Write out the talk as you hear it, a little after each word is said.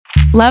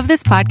Love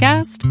this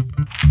podcast?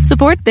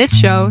 Support this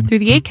show through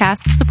the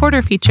Acast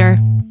supporter feature.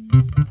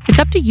 It's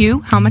up to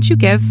you how much you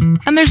give,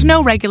 and there's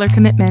no regular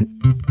commitment.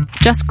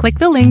 Just click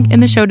the link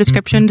in the show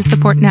description to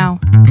support now.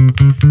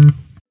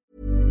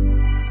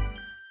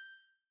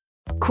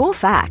 Cool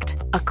fact,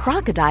 a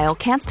crocodile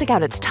can't stick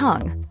out its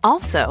tongue.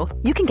 Also,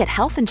 you can get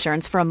health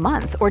insurance for a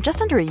month or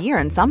just under a year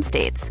in some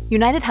states.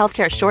 United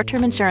Healthcare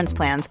short-term insurance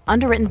plans,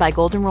 underwritten by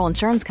Golden Rule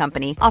Insurance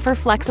Company, offer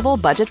flexible,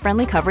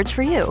 budget-friendly coverage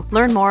for you.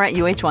 Learn more at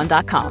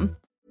uh1.com.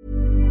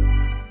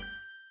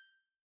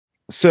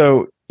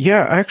 So,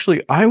 yeah,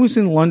 actually, I was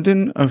in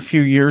London a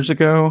few years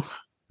ago.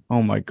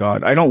 Oh, my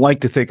God. I don't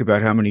like to think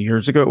about how many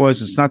years ago it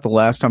was. It's not the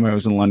last time I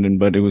was in London,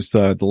 but it was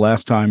the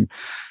last time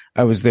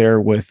I was there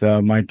with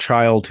my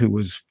child who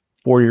was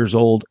 4 years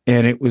old.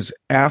 And it was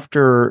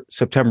after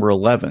September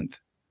 11th.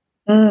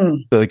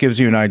 So it gives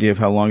you an idea of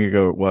how long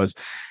ago it was.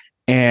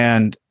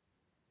 And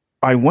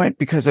I went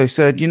because I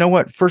said, you know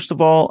what? First of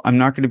all, I'm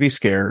not going to be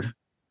scared.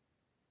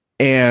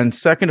 And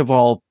second of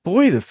all,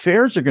 boy, the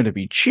fares are going to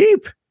be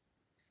cheap.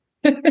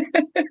 Did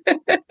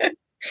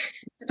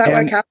that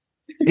work out?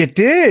 It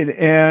did.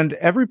 And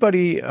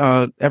everybody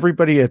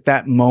at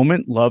that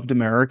moment loved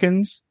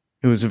Americans.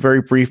 It was a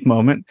very brief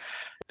moment.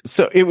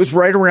 So it was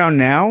right around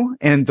now,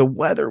 and the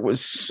weather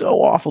was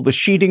so awful. The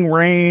sheeting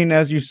rain,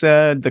 as you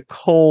said, the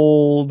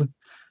cold.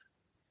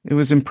 It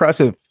was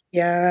impressive.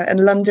 Yeah,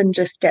 and London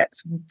just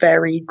gets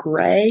very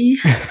grey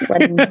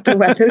when the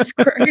weather's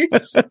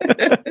gross.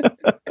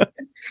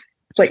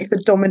 It's like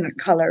the dominant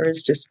colour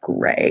is just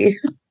grey.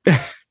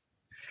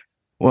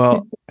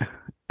 Well,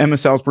 Emma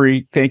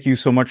Salisbury, thank you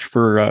so much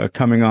for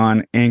coming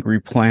on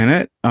Angry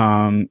Planet.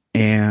 And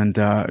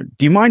do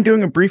you mind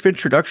doing a brief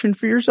introduction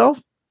for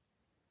yourself?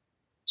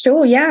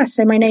 Sure, yeah.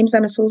 So my name's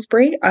Emma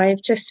Salisbury.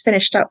 I've just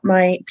finished up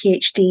my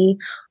PhD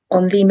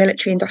on the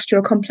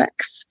military-industrial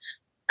complex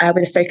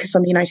with a focus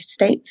on the United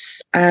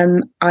States.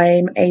 I'm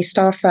a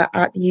staffer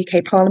at the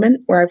UK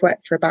Parliament, where I've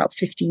worked for about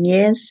 15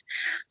 years.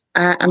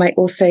 And I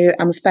also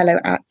am a fellow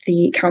at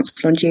the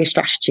Council on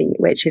Geostrategy,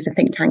 which is a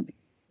think tank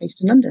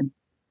based in London.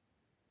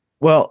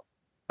 Well,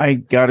 I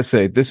got to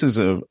say,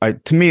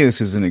 to me,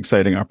 this is an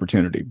exciting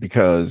opportunity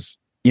because,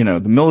 you know,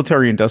 the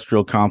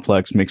military-industrial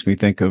complex makes me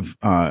think of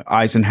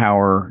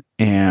Eisenhower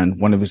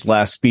and one of his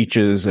last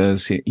speeches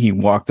as he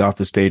walked off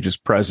the stage as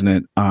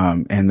president.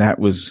 And that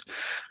was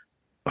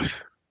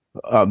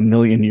a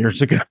million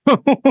years ago,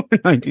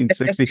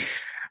 1960.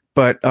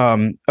 But,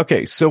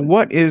 okay, so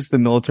what is the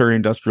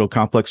military-industrial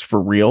complex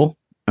for real?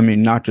 I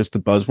mean, not just a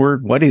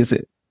buzzword. What is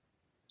it?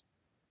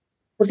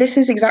 Well, this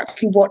is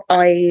exactly what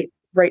I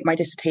wrote my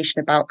dissertation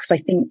about, because I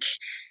think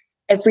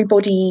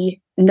everybody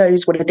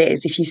knows what it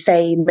is. If you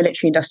say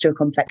military-industrial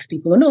complex,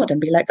 people will nod and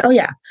be like, oh,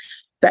 yeah.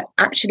 But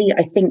actually,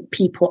 I think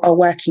people are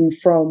working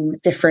from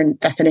different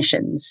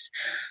definitions,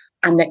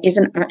 and there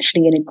isn't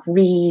actually an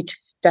agreed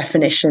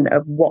definition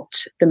of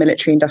what the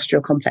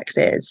military-industrial complex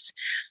is.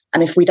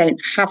 And if we don't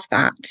have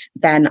that,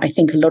 then I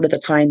think a lot of the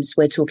times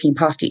we're talking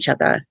past each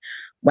other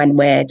when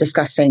we're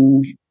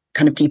discussing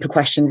kind of deeper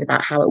questions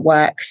about how it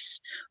works,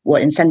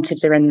 what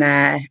incentives are in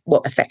there,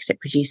 what effects it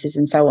produces,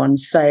 and so on.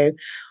 So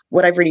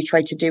what I've really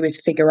tried to do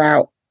is figure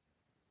out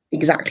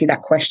exactly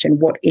that question.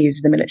 What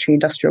is the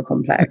military-industrial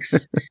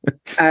complex?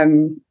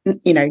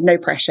 No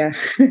pressure.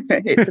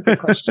 It's a good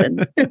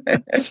question.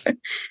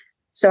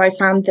 So I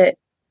found that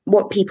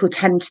what people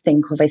tend to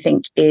think of, I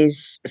think,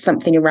 is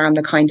something around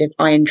the kind of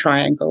iron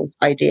triangle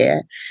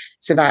idea.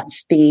 So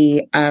that's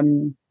the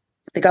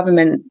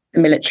government, the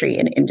military,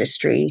 and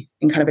industry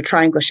in kind of a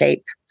triangle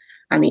shape,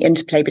 and the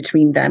interplay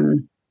between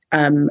them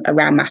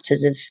around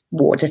matters of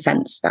war,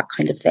 defense, that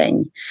kind of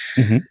thing.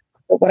 Mm-hmm.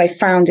 But what I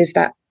found is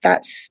that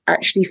that's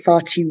actually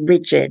far too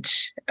rigid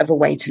of a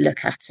way to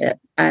look at it.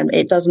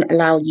 It doesn't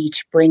allow you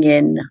to bring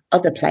in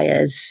other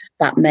players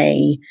that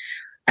may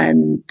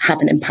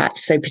have an impact.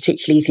 So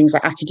particularly things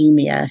like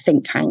academia,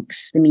 think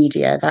tanks, the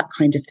media, that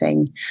kind of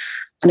thing.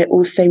 And it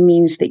also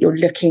means that you're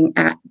looking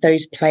at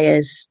those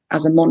players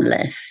as a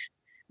monolith,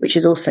 which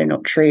is also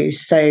not true.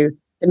 So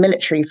the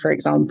military, for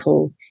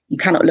example, you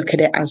cannot look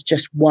at it as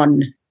just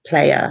one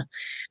player,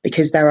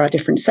 because there are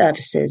different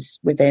services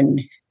within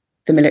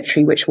the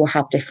military which will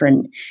have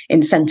different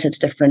incentives,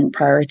 different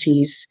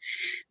priorities.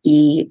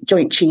 The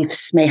Joint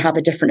Chiefs may have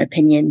a different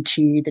opinion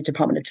to the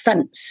Department of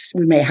Defense.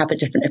 We may have a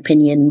different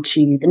opinion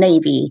to the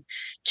Navy,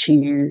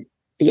 to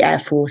the Air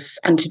Force,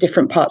 and to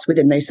different parts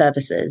within those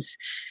services.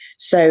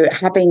 So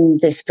having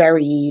this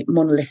very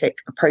monolithic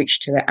approach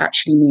to it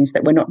actually means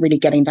that we're not really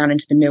getting down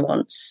into the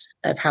nuance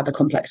of how the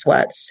complex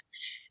works.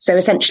 So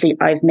essentially,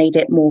 I've made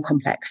it more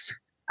complex,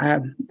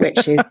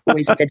 which is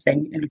always a good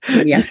thing.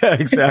 Yeah,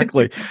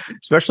 exactly.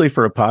 Especially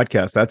for a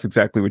podcast, that's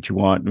exactly what you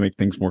want, to make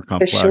things more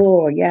complex. For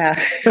sure,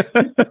 yeah.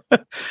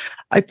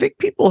 I think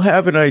people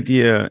have an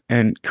idea,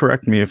 and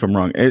correct me if I'm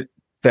wrong,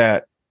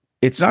 that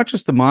it's not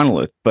just the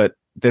monolith, but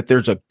that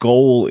there's a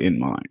goal in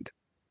mind.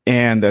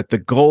 And that the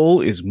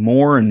goal is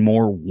more and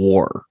more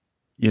war,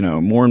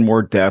 more and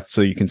more death,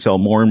 so you can sell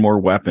more and more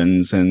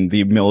weapons and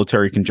the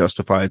military can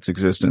justify its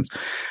existence.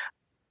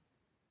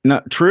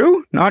 Not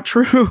true? Not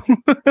true?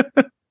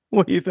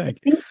 What do you think?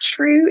 I think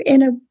true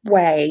in a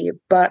way,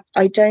 but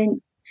I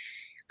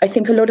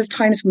think a lot of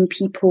times when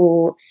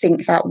people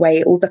think that way,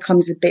 it all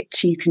becomes a bit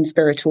too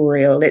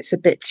conspiratorial. It's a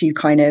bit too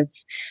kind of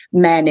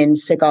men in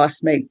cigar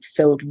smoke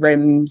filled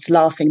rooms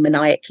laughing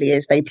maniacally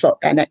as they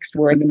plot their next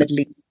war in the Middle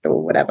East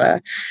or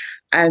whatever.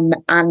 And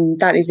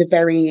that is a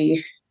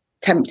very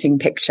tempting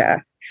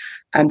picture.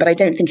 But I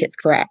don't think it's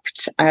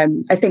correct.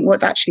 I think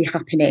what's actually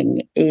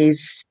happening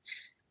is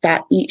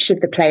that each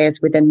of the players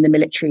within the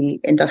military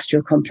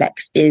industrial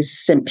complex is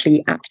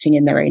simply acting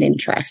in their own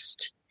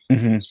interest.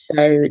 Mm-hmm.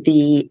 So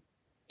the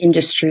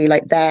industry,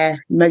 like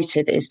their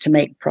motive is to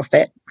make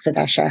profit for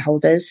their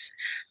shareholders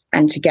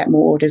and to get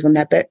more orders on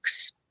their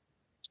books.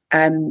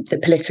 The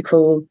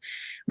political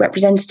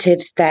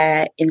representatives,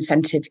 their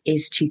incentive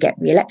is to get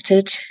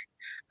re-elected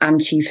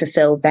and to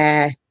fulfill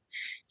their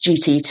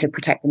duty to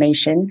protect the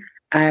nation.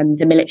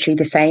 The military,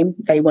 the same.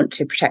 They want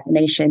to protect the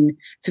nation,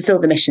 fulfill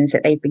the missions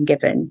that they've been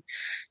given.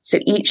 So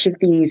each of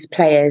these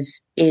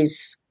players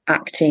is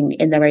acting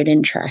in their own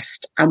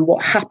interest. And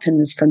what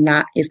happens from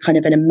that is kind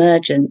of an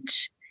emergent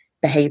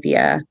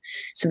behavior.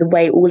 So the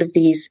way all of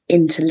these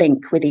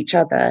interlink with each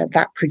other,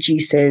 that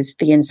produces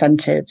the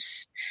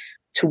incentives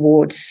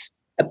towards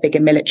a bigger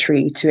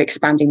military, to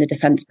expanding the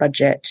defense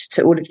budget,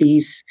 to all of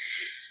these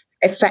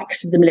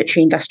effects of the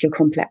military industrial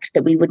complex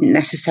that we wouldn't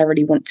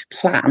necessarily want to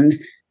plan,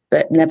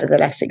 but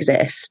nevertheless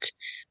exist.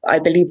 I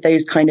believe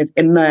those kind of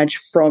emerge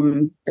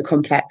from the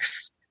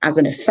complex as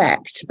an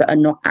effect, but are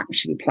not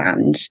actually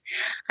planned.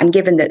 And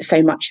given that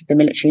so much of the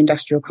military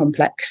industrial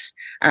complex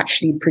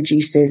actually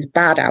produces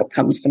bad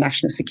outcomes for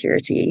national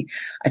security,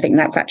 I think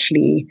that's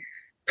actually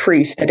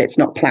proof that it's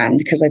not planned,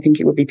 because I think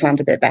it would be planned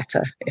a bit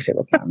better if it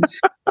were planned.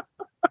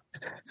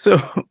 So,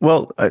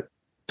 well,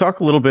 talk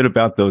a little bit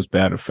about those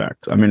bad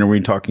effects. I mean, are we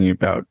talking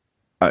about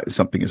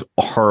something as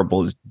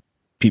horrible as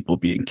people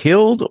being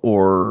killed,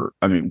 or,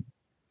 I mean,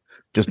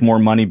 just more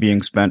money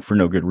being spent for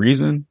no good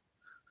reason?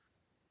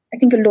 I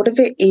think a lot of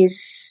it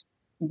is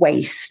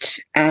waste.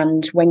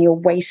 And when you're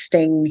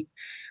wasting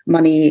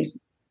money,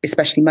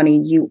 especially money,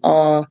 you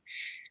are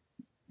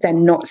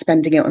then not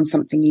spending it on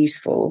something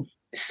useful.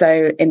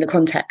 So in the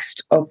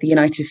context of the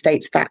United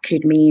States, that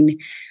could mean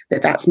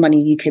that that's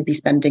money you could be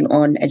spending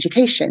on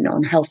education,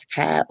 on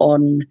healthcare,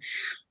 on,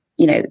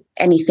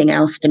 anything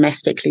else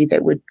domestically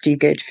that would do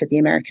good for the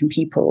American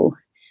people.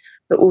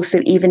 But also,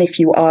 even if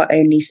you are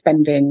only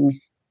spending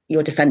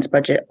your defense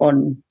budget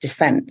on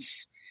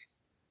defense,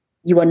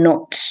 you are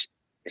not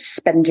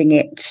spending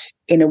it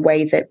in a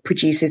way that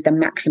produces the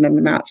maximum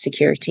amount of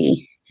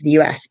security for the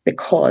US,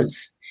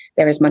 because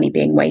there is money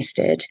being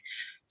wasted.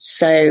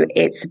 So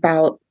it's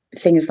about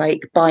things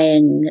like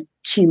buying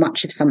too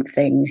much of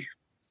something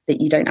that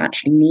you don't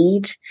actually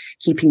need,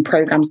 keeping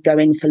programs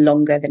going for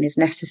longer than is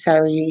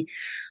necessary,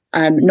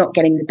 not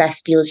getting the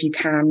best deals you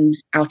can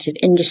out of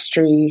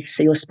industry.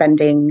 So you're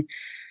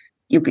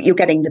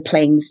getting the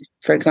planes,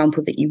 for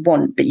example, that you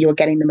want, but you're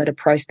getting them at a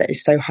price that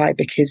is so high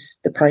because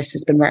the price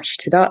has been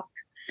ratcheted up.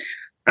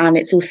 And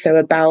it's also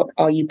about,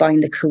 are you buying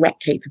the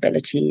correct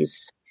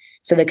capabilities?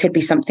 So there could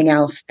be something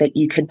else that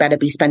you could better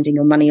be spending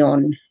your money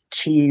on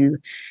to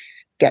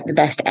get the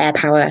best air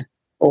power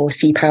or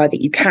sea power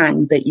that you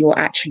can, but you're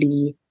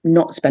actually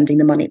not spending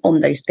the money on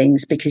those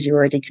things because you're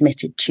already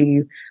committed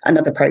to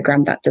another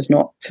program that does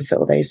not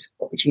fulfill those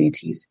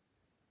opportunities.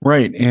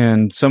 Right.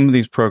 And some of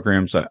these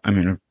programs, I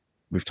mean,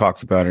 we've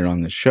talked about it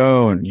on the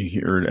show and you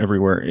hear it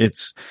everywhere.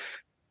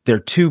 They're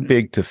too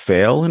big to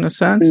fail in a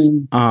sense.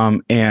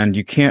 And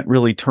you can't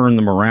really turn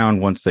them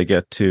around once they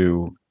get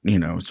to,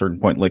 a certain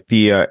point. Like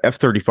the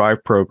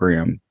F-35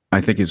 program,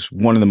 I think, is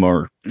one of the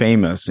more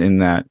famous in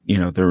that,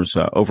 there's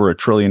over $1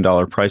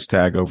 trillion price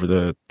tag over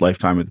the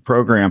lifetime of the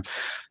program.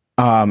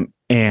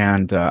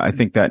 And I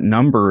think that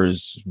number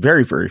is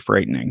very, very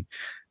frightening.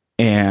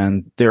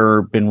 And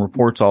there have been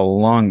reports all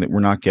along that we're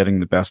not getting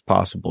the best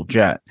possible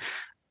jet.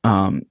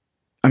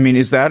 I mean,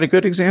 is that a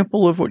good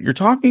example of what you're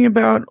talking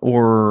about?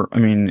 Or, I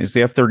mean, is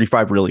the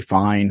F-35 really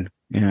fine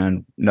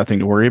and nothing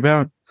to worry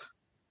about?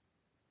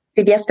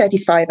 So the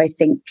F-35, I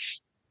think,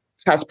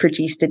 has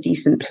produced a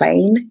decent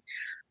plane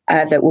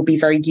that will be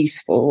very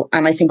useful.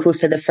 And I think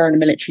also the foreign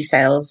military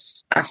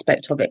sales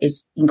aspect of it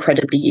is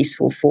incredibly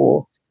useful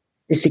for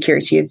the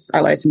security of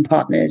allies and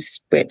partners,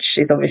 which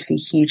is obviously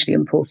hugely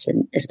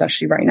important,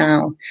 especially right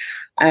now.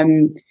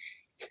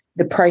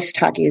 The price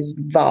tag is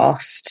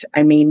vast.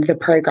 I mean, the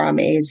program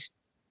is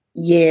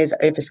years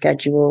over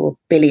schedule,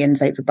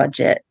 billions over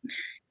budget.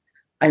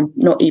 I'm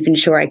not even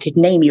sure I could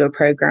name you a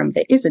program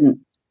that isn't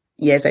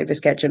years over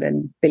schedule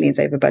and billions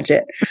over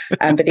budget.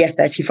 But the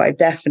F-35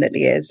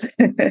 definitely is.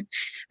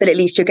 But at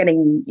least you're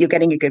getting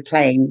a good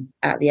plane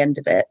at the end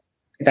of it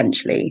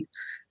eventually.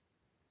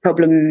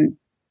 Problem,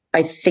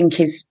 I think,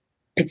 is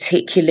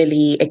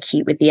particularly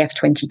acute with the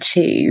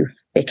F-22,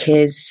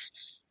 because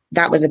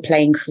that was a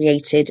plane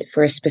created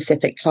for a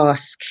specific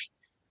task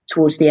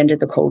towards the end of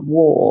the Cold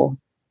War.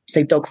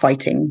 So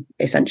dogfighting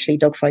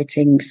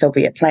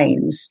Soviet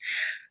planes.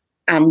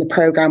 And the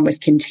program was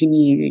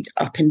continued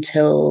up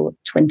until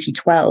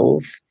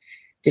 2012.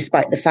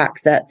 despite the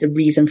fact that the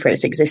reason for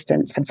its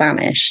existence had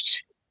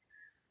vanished.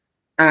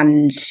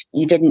 And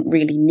you didn't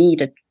really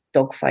need a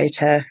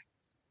dogfighter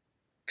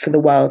for the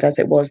world as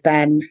it was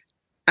then.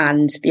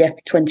 And the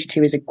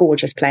F-22 is a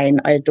gorgeous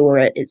plane. I adore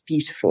it. It's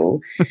beautiful.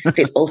 But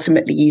it's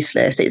ultimately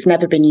useless. It's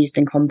never been used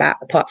in combat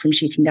apart from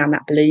shooting down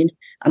that balloon.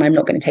 And I'm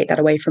not going to take that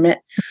away from it.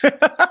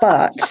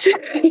 But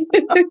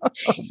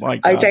oh my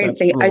God,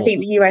 I think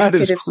the US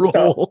could have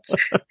stopped.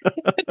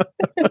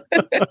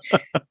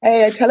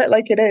 Hey, I tell it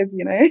like it is,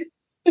 you know?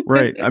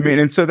 Right. I mean,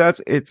 and so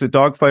it's a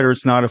dogfighter.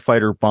 It's not a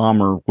fighter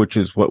bomber, which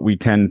is what we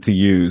tend to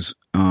use.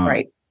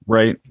 Right.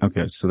 Right.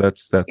 Okay. So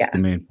that's the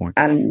main point.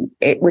 And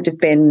it would have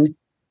been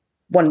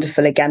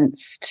wonderful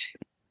against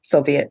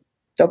Soviet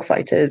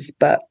dogfighters,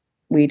 but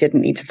we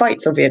didn't need to fight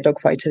Soviet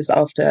dogfighters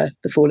after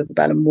the fall of the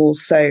Berlin Wall.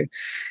 So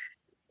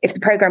if the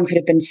program could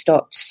have been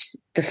stopped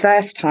the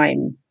first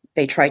time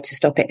they tried to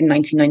stop it in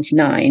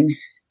 1999,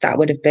 that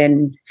would have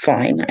been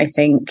fine, I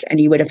think. And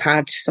you would have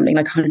had something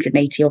like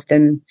 180 of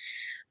them.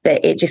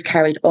 But it just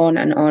carried on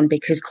and on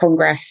because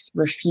Congress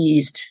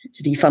refused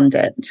to defund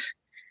it.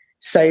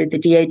 So the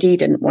DoD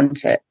didn't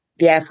want it.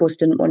 The Air Force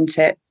didn't want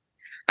it.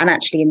 And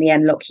actually, in the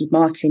end, Lockheed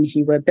Martin,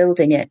 who were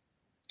building it,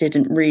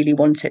 didn't really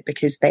want it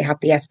because they had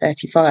the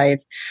F-35.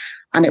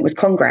 And it was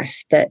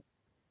Congress that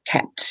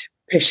kept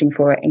pushing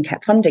for it and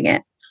kept funding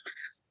it.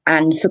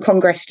 And for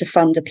Congress to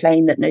fund a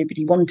plane that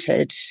nobody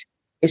wanted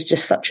is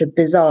just such a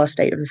bizarre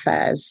state of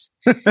affairs.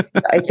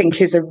 I think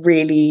is a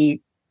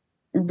really,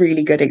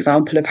 really good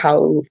example of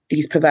how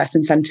these perverse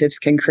incentives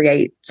can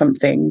create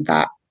something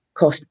that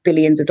cost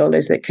billions of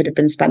dollars that could have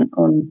been spent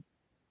on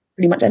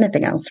pretty much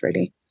anything else,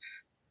 really.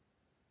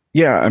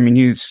 Yeah, I mean,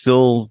 you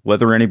still,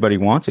 whether anybody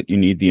wants it, you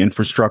need the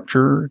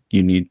infrastructure.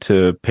 You need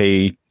to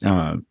pay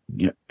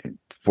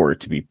for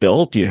it to be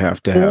built. You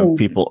have to have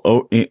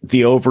people,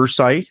 the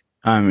oversight,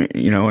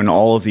 and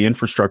all of the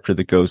infrastructure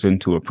that goes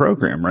into a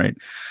program, right?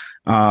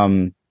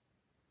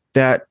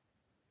 That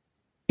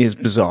is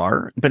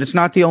bizarre, but it's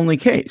not the only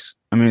case.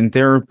 I mean,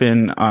 there have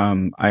been,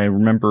 I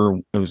remember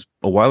it was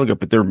a while ago,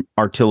 but there are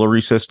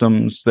artillery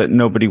systems that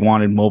nobody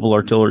wanted, mobile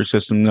artillery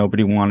system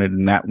nobody wanted,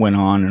 and that went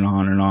on and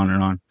on and on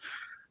and on.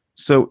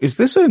 So is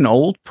this an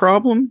old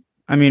problem?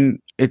 I mean,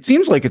 it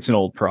seems like it's an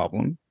old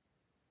problem.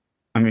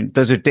 I mean,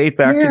 does it date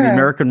back to the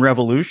American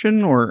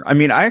Revolution? Or, I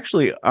mean, I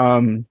actually,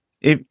 and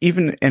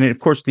of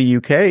course the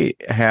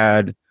UK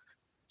had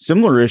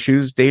similar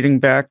issues dating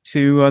back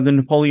to the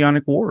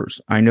Napoleonic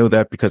Wars. I know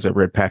that because I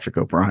read Patrick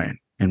O'Brian,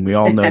 and we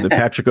all know that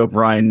Patrick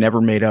O'Brian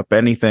never made up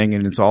anything,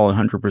 and it's all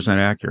 100%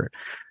 accurate.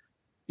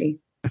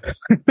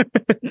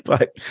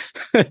 But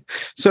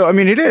so, I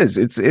mean,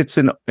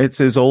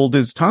 it's as old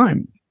as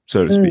time,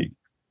 so to speak.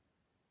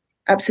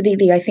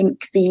 Absolutely. I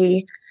think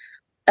the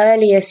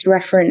earliest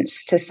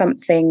reference to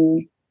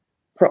something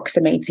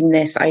approximating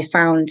this I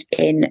found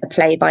in a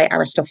play by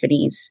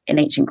Aristophanes in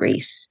ancient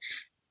Greece.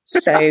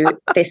 So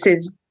this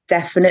is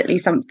definitely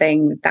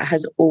something that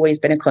has always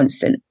been a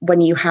constant.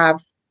 When you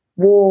have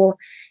war,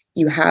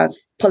 you have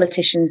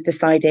politicians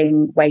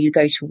deciding where you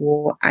go to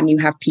war, and you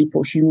have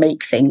people who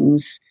make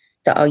things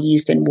that are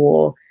used in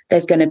war.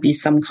 There's going to be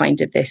some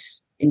kind of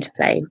this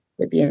interplay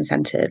with the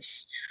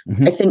incentives.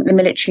 Mm-hmm. I think the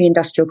military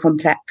industrial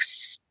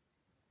complex,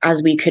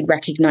 as we could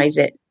recognize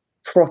it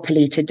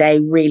properly today,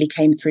 really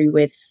came through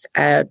with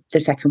the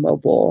Second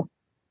World War.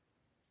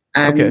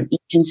 You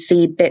can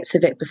see bits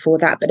of it before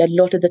that, but a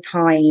lot of the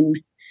time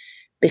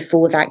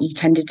before that, you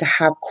tended to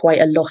have quite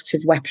a lot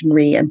of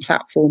weaponry and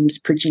platforms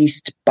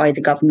produced by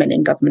the government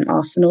in government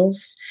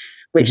arsenals,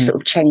 which sort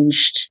of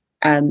changed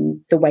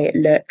the way it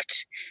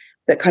looked.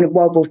 But kind of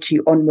World War II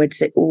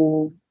onwards, it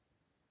all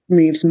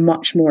moves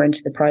much more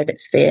into the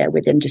private sphere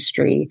with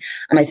industry.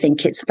 And I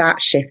think it's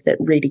that shift that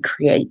really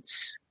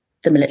creates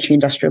the military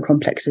industrial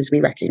complex as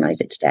we recognize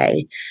it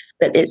today.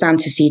 But its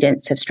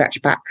antecedents have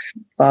stretched back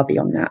far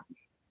beyond that.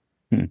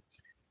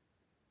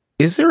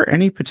 Is there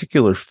any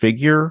particular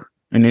figure,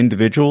 an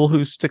individual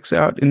who sticks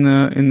out in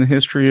the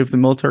history of the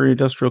military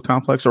industrial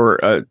complex, or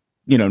a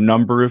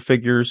number of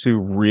figures who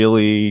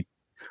really,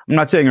 I'm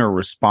not saying are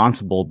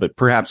responsible, but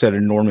perhaps had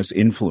enormous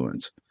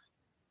influence?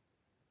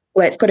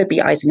 Well, it's got to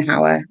be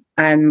Eisenhower.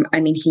 I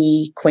mean,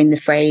 he coined the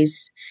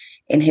phrase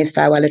in his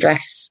farewell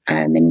address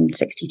in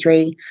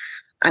 1963.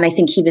 And I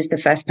think he was the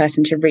first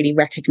person to really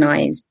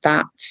recognize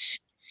that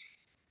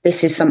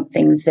this is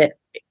something that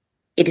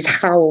it is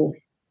how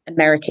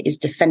America is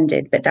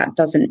defended, but that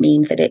doesn't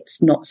mean that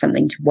it's not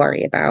something to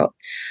worry about.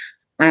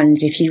 And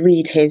if you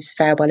read his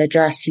farewell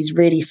address, he's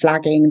really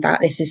flagging that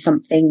this is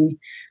something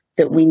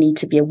that we need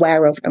to be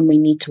aware of and we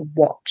need to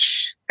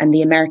watch. And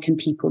the American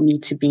people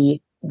need to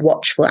be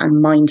watchful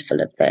and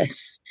mindful of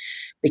this,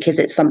 because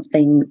it's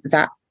something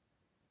that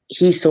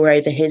he saw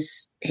over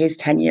his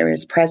tenure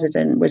as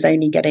president was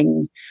only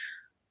getting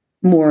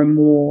more and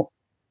more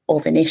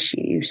of an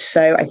issue.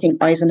 So I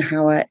think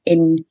Eisenhower,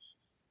 in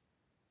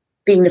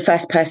being the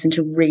first person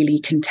to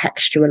really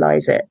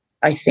contextualize it,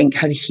 I think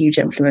has a huge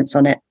influence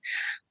on it.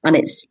 And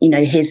it's,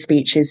 his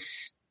speech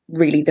is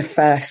really the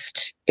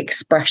first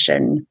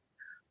expression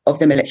of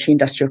the military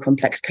industrial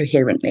complex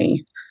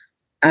coherently.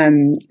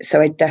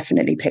 So I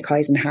definitely pick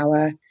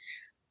Eisenhower.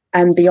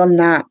 And beyond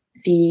that,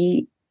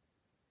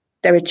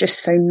 there are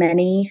just so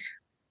many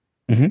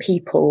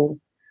people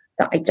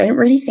that I don't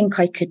really think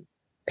I could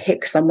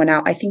pick someone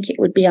out. I think it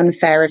would be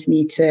unfair of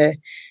me to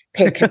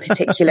pick a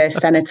particular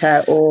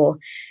senator or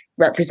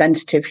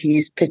representative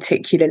who's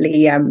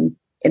particularly in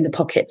the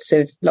pockets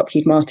of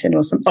Lockheed Martin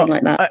or something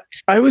like that.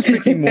 I was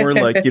thinking more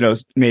like,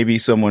 maybe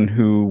someone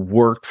who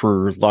worked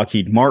for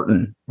Lockheed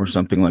Martin or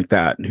something like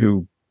that,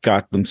 who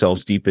got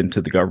themselves deep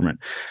into the government.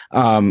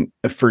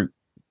 For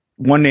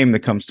one name that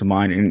comes to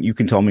mind, and you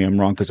can tell me I'm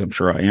wrong because I'm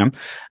sure I am,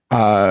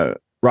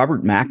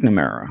 Robert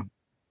McNamara,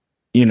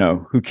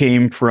 who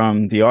came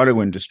from the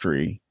auto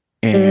industry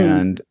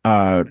and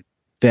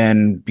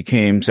then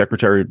became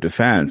Secretary of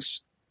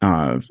Defense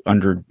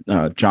under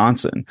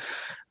Johnson.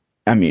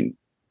 I mean,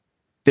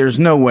 there's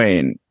no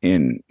way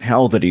in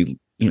hell that he,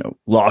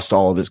 lost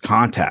all of his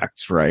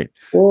contacts, right?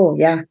 Oh,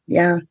 yeah,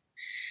 yeah.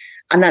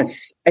 And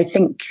that's, I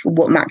think,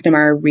 what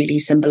McNamara really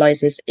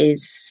symbolizes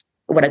is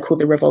what I call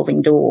the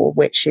revolving door,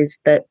 which is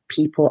that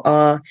people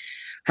are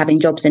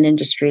having jobs in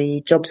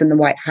industry, jobs in the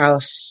White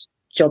House,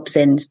 jobs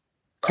in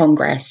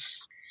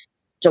Congress,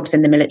 jobs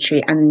in the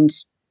military. And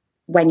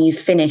when you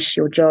finish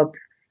your job,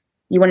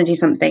 you want to do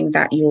something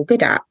that you're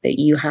good at, that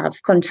you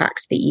have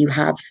contacts, that you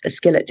have a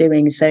skill at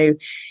doing. So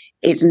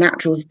it's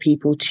natural for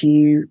people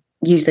to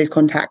use those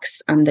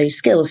contacts and those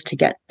skills to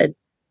get a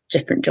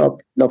different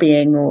job,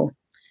 lobbying or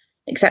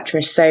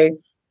etc. So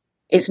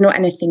it's not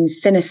anything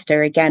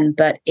sinister again,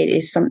 but it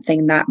is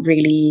something that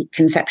really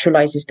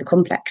conceptualizes the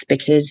complex,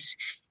 because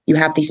you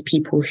have these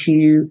people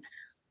who,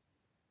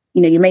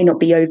 you may not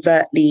be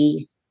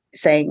overtly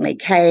saying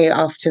like, hey,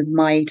 after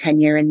my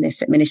tenure in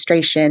this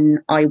administration,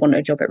 I want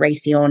a job at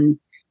Raytheon.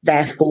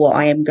 Therefore,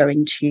 I am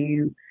going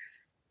to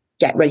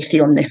get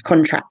Raytheon this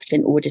contract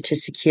in order to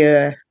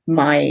secure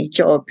my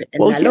job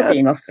in their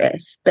lobbying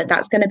office. But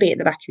that's going to be at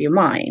the back of your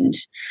mind.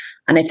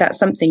 And if that's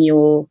something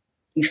you're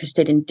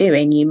interested in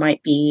doing, you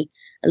might be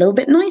a little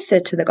bit nicer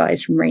to the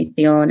guys from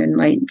Raytheon and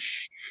like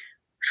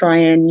try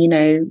and,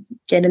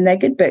 get in their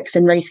good books.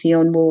 And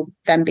Raytheon will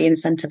then be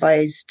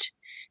incentivized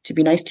to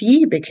be nice to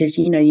you because,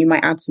 you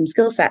might add some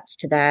skill sets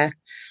to their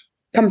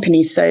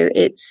company. So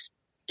it's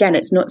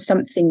not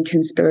something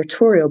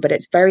conspiratorial, but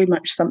it's very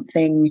much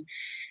something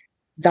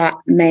that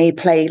may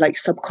play like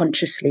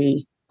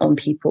subconsciously on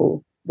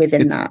people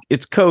within that.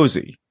 It's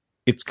cozy.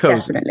 It's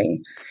cozy.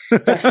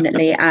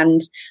 Definitely.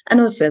 And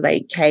also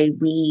like, hey,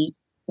 we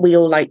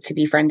all like to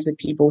be friends with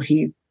people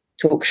who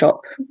talk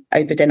shop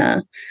over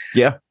dinner.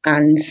 Yeah.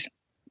 And,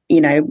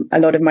 a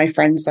lot of my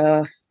friends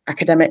are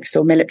academics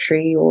or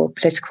military or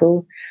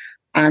political.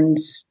 And,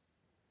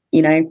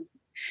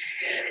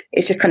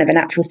 it's just kind of a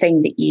natural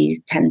thing that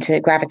you tend to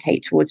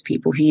gravitate towards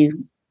people who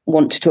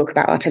want to talk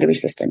about artillery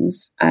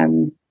systems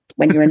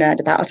when you're a nerd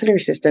about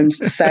artillery systems.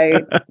 So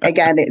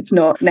again, it's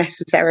not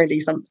necessarily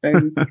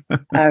something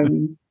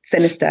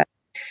sinister.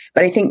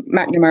 But I think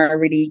McNamara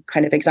really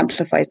kind of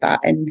exemplifies that.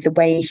 And the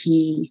way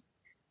he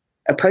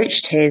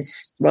approached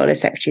his role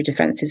as Secretary of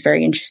Defense is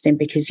very interesting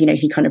because,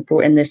 he kind of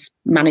brought in this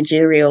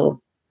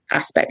managerial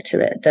aspect to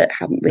it that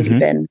hadn't really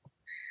been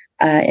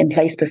in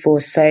place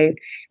before. So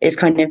it's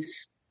kind of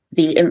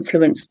the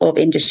influence of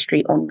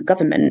industry on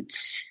government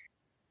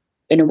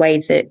in a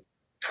way that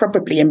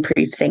probably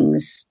improved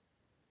things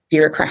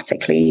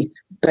bureaucratically,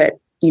 but,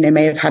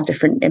 may have had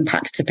different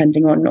impacts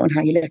depending on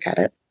how you look at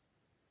it.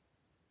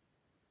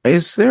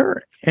 Is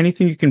there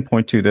anything you can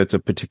point to that's a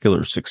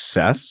particular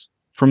success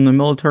from the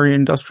military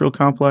industrial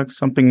complex?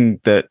 Something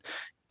that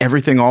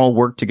everything all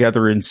worked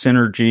together in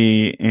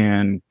synergy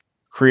and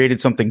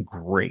created something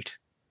great?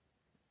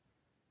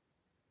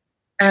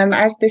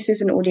 As this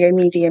is an audio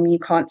medium, you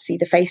can't see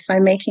the face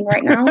I'm making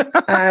right now.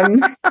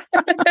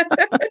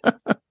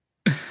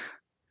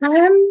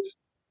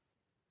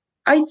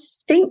 I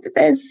think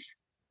there's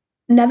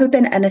never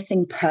been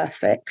anything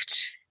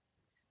perfect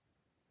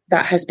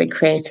that has been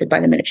created by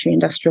the military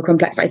industrial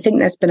complex. I think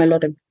there's been a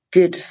lot of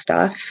good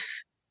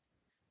stuff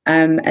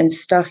and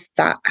stuff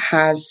that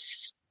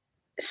has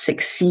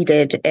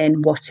succeeded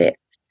in what it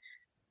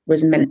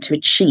was meant to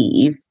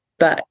achieve.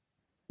 But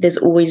there's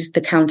always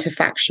the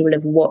counterfactual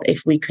of what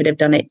if we could have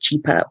done it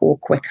cheaper or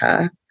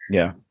quicker.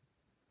 Yeah.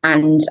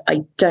 And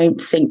I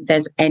don't think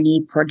there's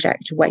any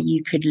project where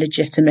you could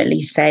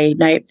legitimately say,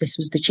 no, this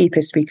was the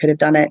cheapest we could have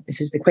done it. This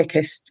is the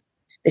quickest.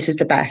 This is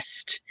the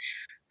best.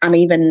 And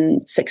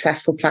even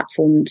successful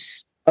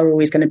platforms are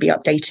always going to be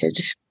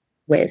updated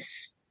with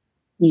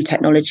new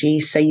technology.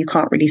 So you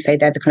can't really say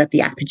they're the kind of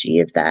the apogee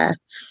of their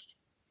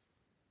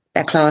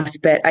class.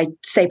 But I'd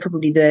say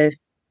probably the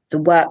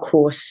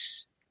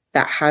workhorse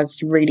that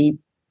has really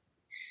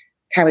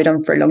carried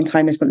on for a long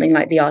time is something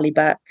like the Arleigh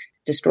Burke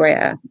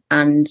destroyer.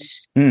 And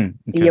the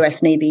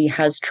US Navy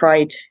has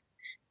tried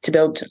to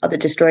build other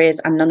destroyers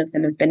and none of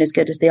them have been as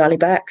good as the Arleigh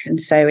Burke.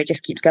 And so it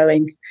just keeps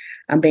going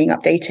and being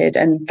updated.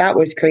 And that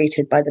was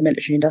created by the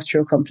military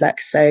industrial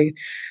complex. So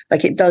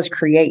like it does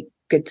create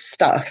good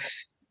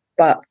stuff,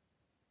 but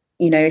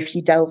if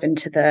you delve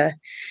into the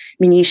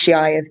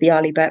minutiae of the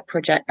Arleigh Burke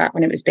project back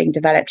when it was being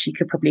developed, you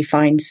could probably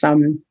find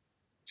some,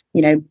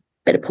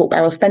 bit of pork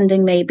barrel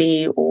spending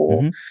maybe,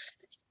 or,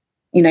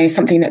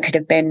 something that could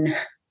have been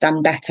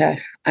done better.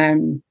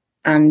 And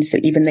so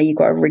even though you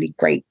got a really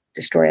great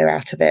destroyer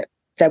out of it,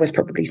 there was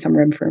probably some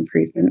room for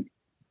improvement.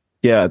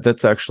 Yeah,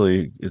 that's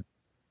actually,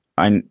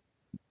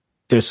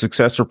 the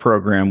successor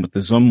program with the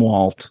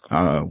Zumwalt,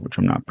 which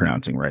I'm not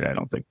pronouncing right, I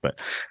don't think, but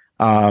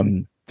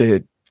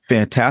the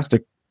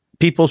fantastic,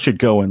 people should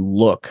go and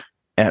look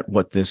at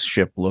what this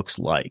ship looks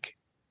like.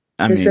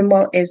 The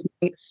Zumwalt is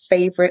my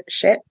favorite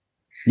ship.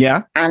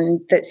 Yeah. And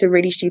that's a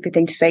really stupid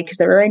thing to say because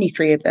there are only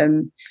 3 of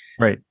them.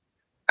 Right.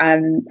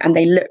 And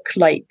they look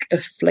like a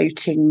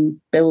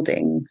floating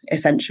building,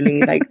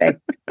 essentially. Like they're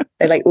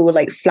like all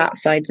like flat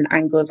sides and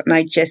angles. And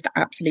I just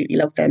absolutely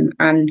love them.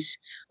 And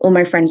all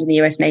my friends in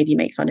the US Navy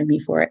make fun of me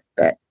for it,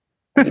 but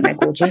I think they're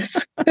gorgeous.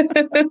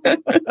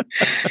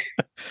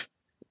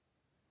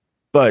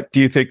 But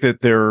do you think that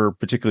they're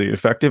particularly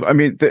effective? I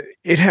mean,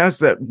 it has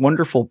that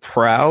wonderful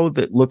prow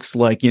that looks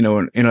like, in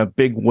a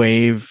big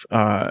wave.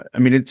 I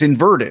mean, it's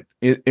inverted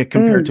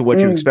compared to what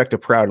you expect a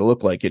prow to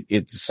look like.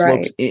 It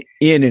slopes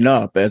in and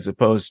up as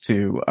opposed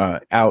to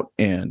out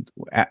and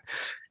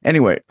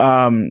anyway.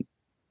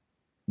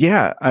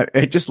 Yeah,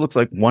 it just looks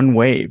like one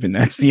wave, and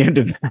that's the end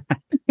of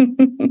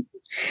that.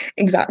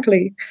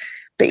 Exactly.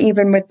 But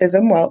even with the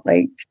Zumwalt,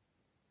 like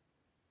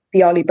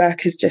the Arleigh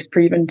Burke has just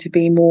proven to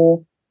be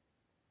more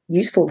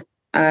useful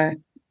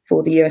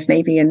for the US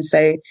Navy, and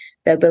so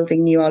they're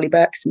building new Arleigh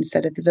Burkes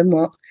instead of the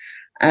Zumwalt.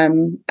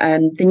 And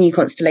the new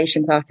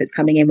Constellation class that's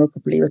coming in will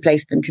probably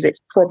replace them because it's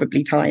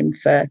probably time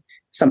for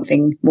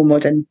something more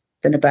modern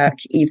than a Burke,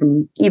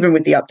 even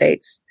with the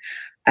updates.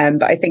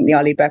 But I think the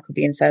Arleigh Burke will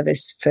be in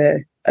service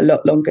for a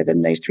lot longer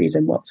than those 3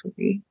 Zumwalts will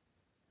be.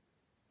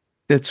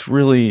 It's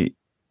really,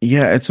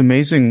 it's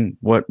amazing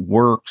what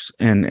works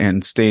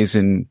and stays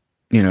in,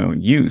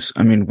 use.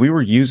 I mean, we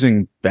were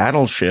using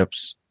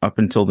battleships up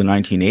until the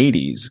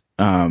 1980s.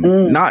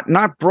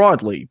 Not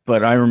broadly,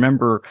 but I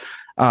remember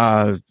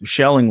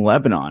shelling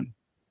Lebanon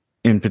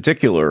in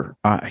particular.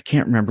 I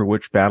can't remember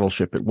which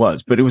battleship it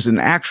was, but it was an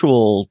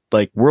actual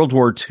like World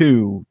War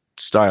II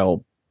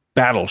style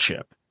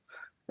battleship.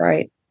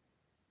 Right.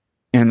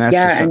 And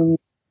that's and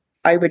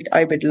I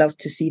would love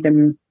to see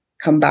them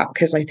come back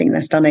because I think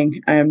they're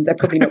stunning. They're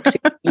probably not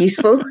particularly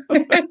useful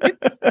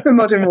for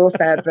modern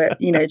warfare, but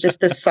just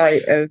the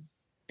sight of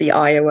the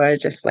Iowa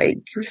just like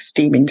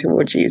steaming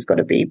towards you has got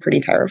to be pretty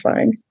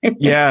terrifying.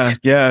 Yeah.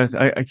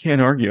 I can't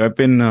argue. I've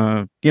been,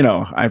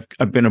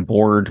 I've been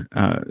aboard.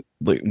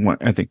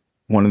 I think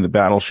one of the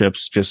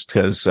battleships just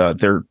because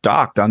they're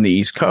docked on the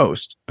East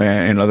Coast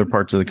and other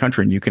parts of the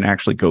country, and you can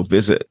actually go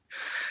visit,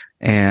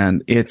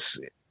 and it's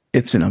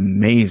an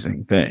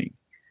amazing thing.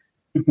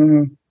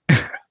 Mm-hmm.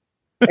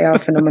 They are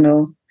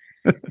phenomenal.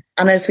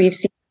 And as we've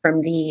seen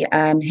from the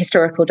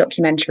historical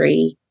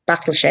documentary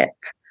Battleship,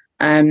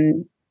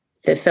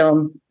 the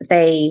film,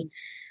 they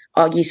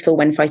are useful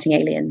when fighting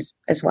aliens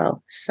as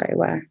well. So,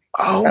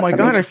 oh my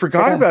God, I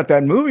forgot about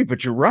that movie,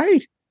 but you're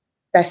right.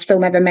 Best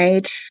film ever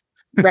made.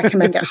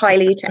 Recommend it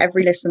highly to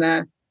every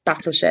listener.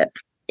 Battleship.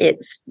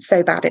 It's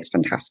so bad, it's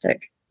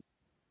fantastic.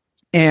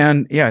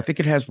 And I think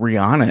it has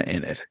Rihanna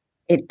in it.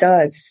 It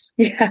does.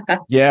 Yeah.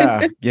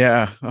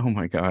 Yeah. Oh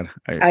my God.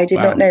 I did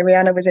not know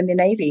Rihanna was in the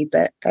Navy,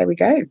 but there we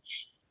go.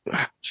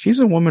 She's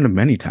a woman of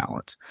many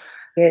talents.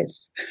 She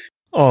is.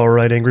 All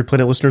right, Angry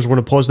Planet listeners, we're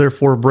going to pause there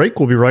for a break.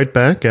 We'll be right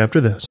back after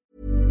this.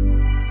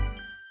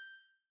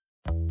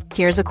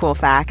 Here's a cool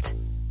fact.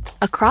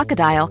 A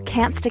crocodile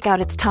can't stick out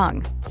its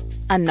tongue.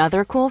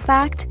 Another cool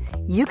fact,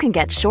 you can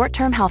get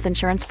short-term health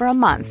insurance for a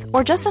month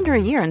or just under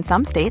a year in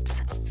some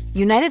states.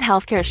 United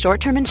Healthcare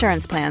short-term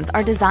insurance plans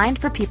are designed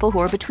for people who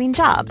are between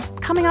jobs,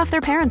 coming off their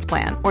parents'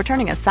 plan, or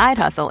turning a side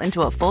hustle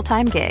into a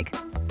full-time gig.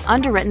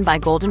 Underwritten by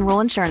Golden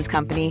Rule Insurance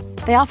Company,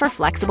 they offer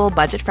flexible,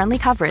 budget-friendly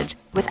coverage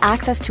with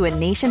access to a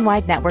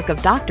nationwide network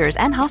of doctors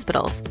and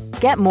hospitals.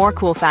 Get more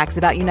cool facts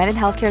about United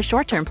Healthcare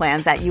short-term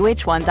plans at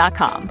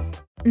uh1.com.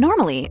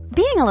 Normally,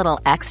 being a little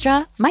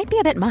extra might be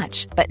a bit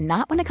much, but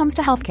not when it comes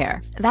to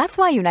healthcare. That's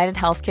why United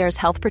Healthcare's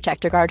Health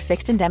Protector Guard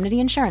fixed indemnity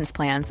insurance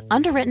plans,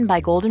 underwritten by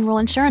Golden Rule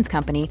Insurance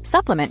Company,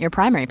 supplement your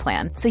primary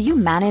plan so you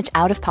manage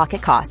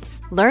out-of-pocket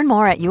costs. Learn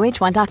more at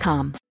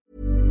uh1.com.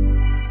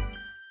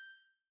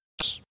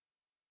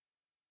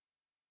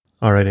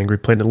 All right, Angry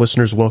Planet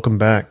listeners, welcome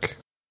back.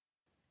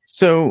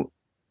 So,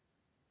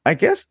 I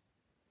guess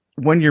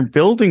when you're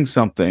building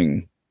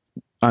something,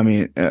 I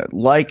mean,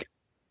 like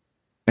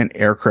an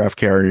aircraft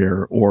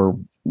carrier or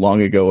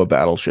long ago a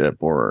battleship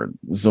or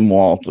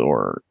Zumwalt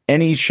or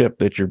any ship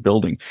that you're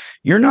building,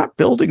 you're not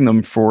building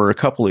them for a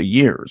couple of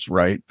years,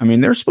 right? I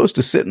mean, they're supposed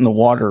to sit in the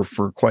water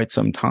for quite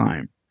some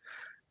time.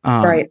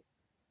 Right.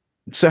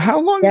 So how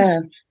long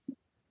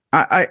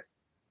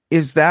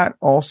is that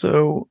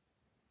also,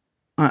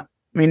 I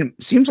mean,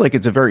 it seems like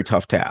it's a very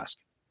tough task.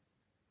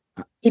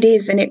 It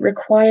is, and it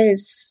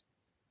requires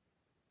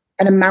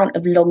an amount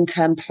of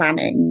long-term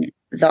planning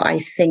that I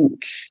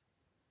think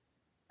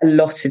a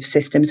lot of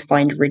systems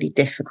find really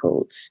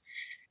difficult.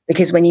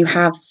 Because when you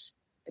have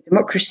a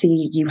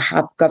democracy, you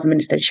have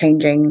governments that are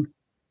changing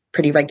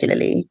pretty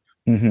regularly.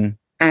 Mm-hmm.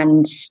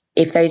 And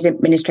if those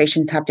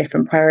administrations have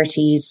different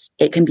priorities,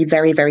 it can be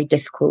very, very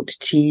difficult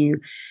to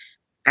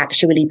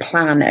actually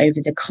plan over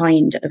the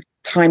kind of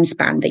time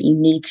span that you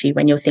need to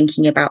when you're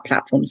thinking about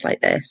platforms like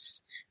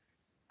this.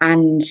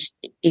 And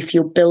if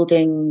you're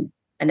building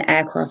an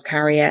aircraft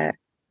carrier,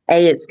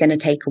 A, it's going to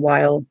take a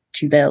while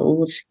to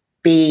build.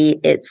 B,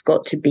 it's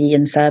got to be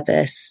in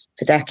service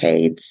for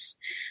decades.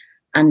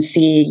 And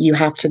C, you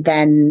have to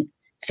then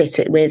fit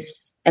it with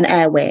an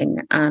air wing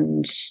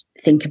and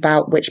think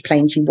about which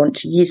planes you want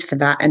to use for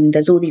that. And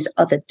there's all these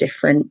other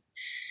different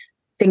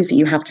things that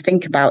you have to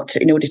think about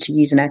in order to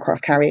use an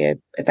aircraft carrier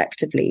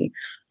effectively.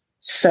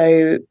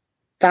 So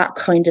that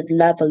kind of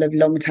level of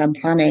long-term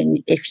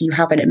planning, if you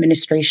have an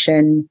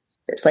administration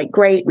that's like,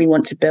 great, we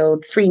want to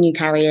build 3 new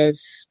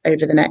carriers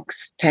over the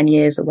next 10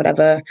 years or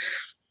whatever,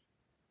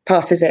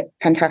 passes it,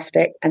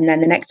 fantastic. And then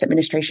the next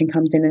administration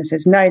comes in and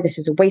says, no, this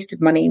is a waste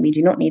of money. We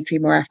do not need 3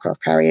 more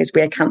aircraft carriers.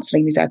 We are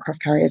cancelling these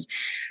aircraft carriers.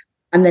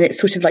 And then it's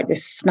sort of like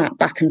this snap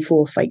back and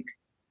forth, like,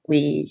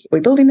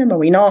 we're building them, are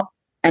we not?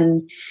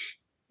 And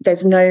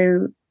there's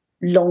no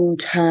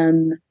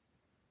long-term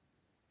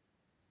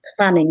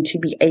planning to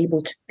be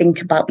able to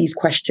think about these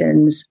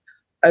questions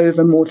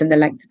over more than the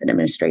length of an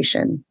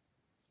administration.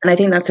 And I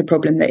think that's a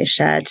problem that is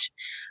shared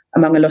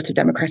among a lot of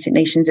democratic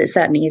nations. It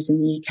certainly is in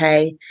the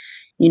UK.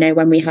 You know,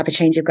 when we have a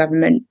change of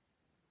government,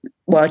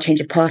 well, a change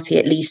of party,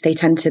 at least, they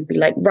tend to be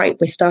like, right,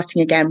 we're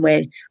starting again.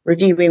 We're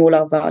reviewing all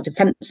of our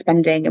defense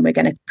spending and we're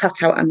going to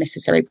cut out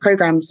unnecessary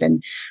programs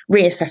and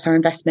reassess our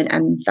investment.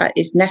 And that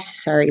is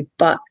necessary,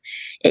 but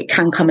it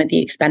can come at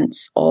the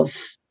expense of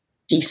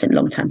decent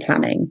long-term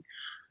planning.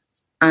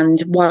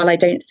 And while I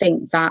don't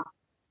think that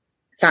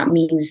that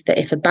means that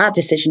if a bad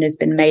decision has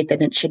been made,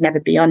 then it should never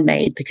be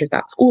unmade, because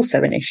that's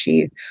also an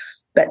issue.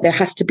 But there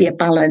has to be a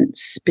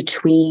balance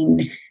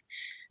between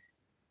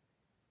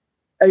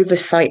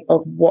oversight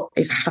of what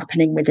is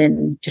happening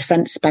within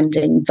defense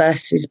spending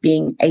versus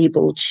being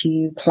able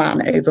to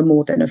plan over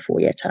more than a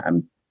 4-year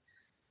term.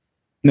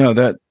 No,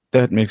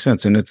 that makes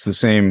sense. And it's the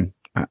same.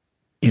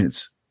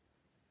 It's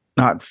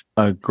not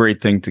a great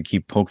thing to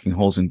keep poking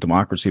holes in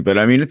democracy, but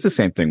I mean, it's the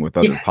same thing with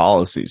other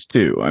policies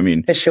too. I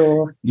mean, for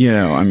sure. You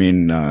know, I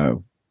mean,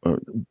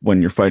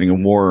 when you're fighting a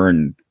war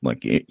in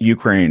like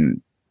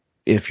Ukraine,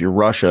 if you're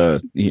Russia,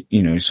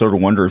 you know, you sort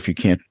of wonder if you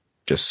can't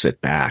just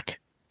sit back,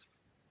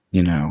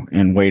 you know,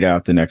 and wait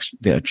out the next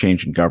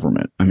change in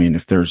government. I mean,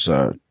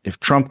 if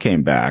Trump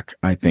came back,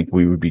 I think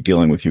we would be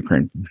dealing with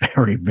Ukraine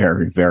very,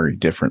 very, very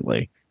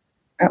differently.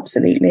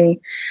 Absolutely.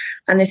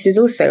 And this is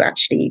also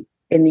actually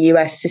in the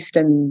US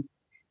system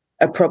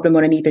a problem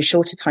on an even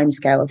shorter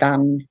timescale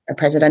than a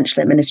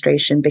presidential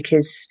administration,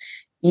 because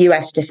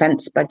US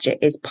defense budget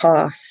is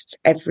passed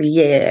every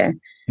year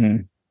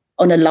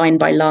on a line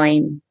by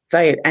line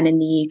vote. And in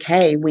the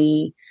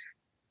UK,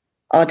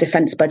 our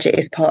defense budget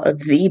is part of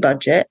the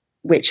budget,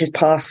 which is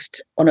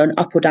passed on an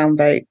up or down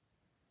vote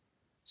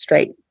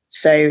straight.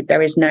 So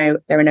there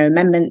are no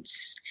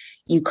amendments.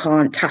 You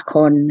can't tack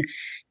on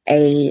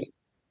a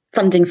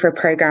funding for a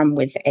program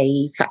with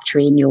a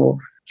factory in your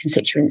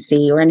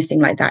constituency or anything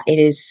like that. It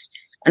is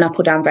an up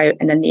or down vote,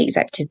 and then the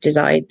executive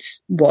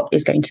decides what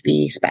is going to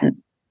be spent.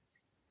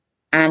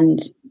 And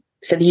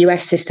so the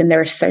US system,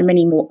 there are so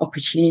many more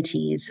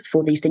opportunities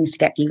for these things to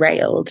get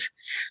derailed.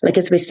 Like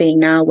as we're seeing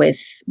now with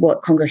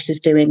what Congress is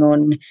doing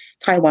on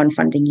Taiwan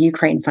funding,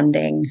 Ukraine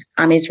funding,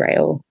 and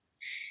Israel.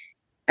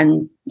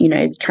 And, you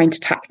know, trying to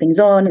tack things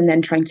on and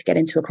then trying to get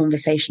into a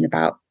conversation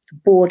about the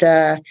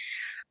border.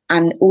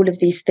 And all of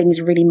these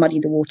things really muddy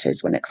the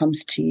waters when it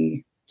comes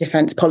to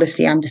defense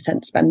policy and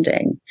defense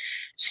spending.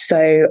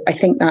 So I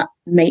think that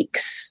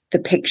makes the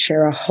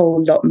picture a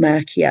whole lot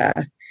murkier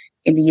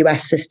in the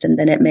US system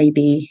than it may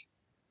be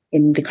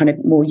in the kind of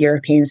more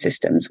European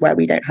systems, where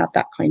we don't have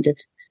that kind of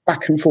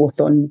back and forth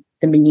on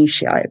the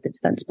minutiae of the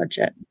defense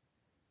budget.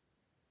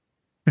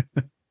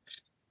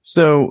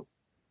 So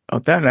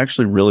that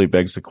actually really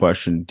begs the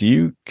question.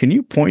 Can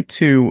you point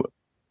to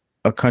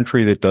a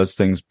country that does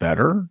things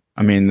better?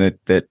 I mean,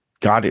 that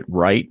got it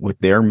right with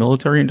their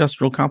military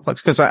industrial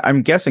complex? Because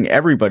I'm guessing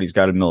everybody's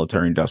got a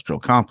military industrial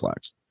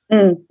complex.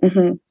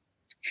 Mm-hmm.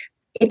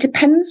 It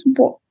depends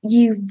what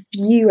you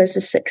view as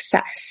a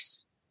success.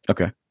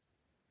 Okay.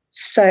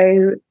 So,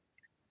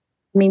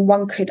 I mean,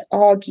 one could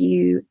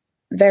argue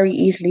very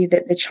easily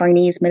that the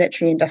Chinese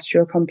military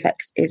industrial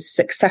complex is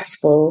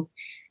successful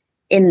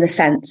in the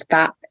sense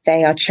that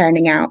they are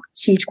churning out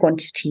huge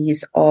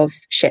quantities of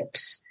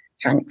ships,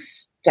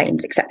 tanks,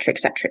 planes, etc.,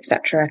 etc.,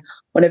 etc.,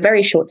 on a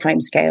very short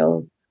time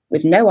scale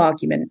with no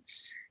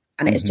arguments,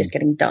 and it is just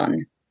getting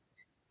done.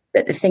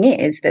 But the thing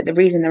is that the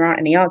reason there aren't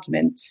any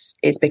arguments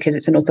is because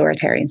it's an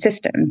authoritarian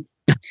system.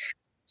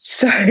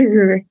 So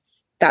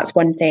that's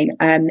one thing.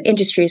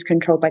 Industry is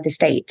controlled by the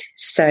state.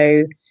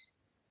 So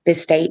the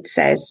state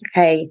says,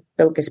 hey,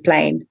 build this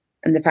plane.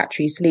 And the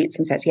factory salutes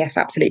and says, yes,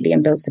 absolutely,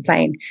 and builds the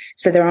plane.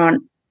 So there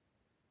aren't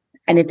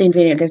anything,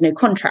 there's no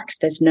contracts,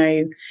 there's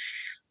no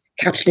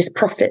capitalist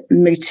profit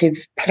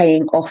motive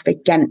playing off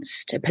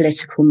against a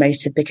political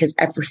motive because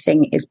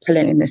everything is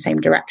pulling in the same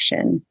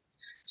direction.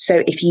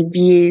 So if you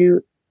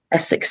view a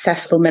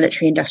successful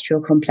military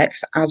industrial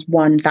complex as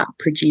one that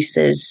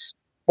produces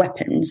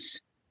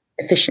weapons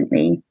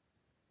efficiently,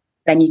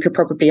 then you could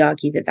probably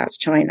argue that that's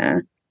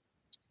China.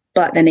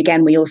 But then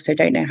again, we also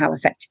don't know how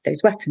effective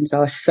those weapons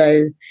are.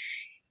 So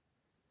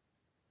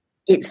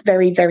it's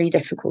very, very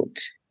difficult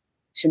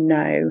to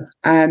know.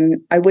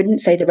 I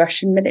wouldn't say the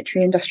Russian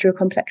military industrial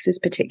complex is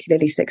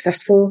particularly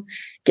successful,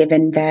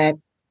 given their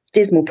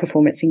dismal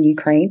performance in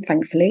Ukraine,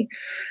 thankfully.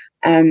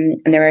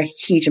 And there are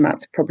huge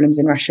amounts of problems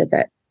in Russia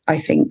that I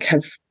think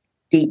have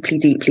deeply,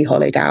 deeply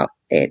hollowed out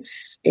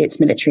its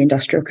military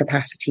industrial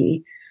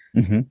capacity.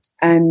 Mm-hmm.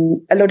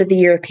 A lot of the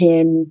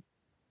European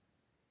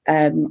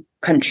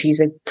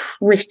countries are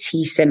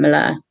pretty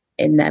similar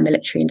in their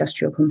military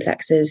industrial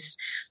complexes.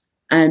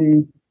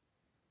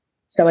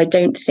 So I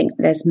don't think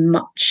there's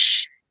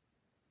much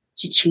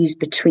to choose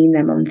between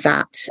them on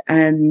that.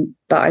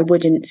 But I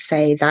wouldn't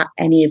say that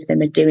any of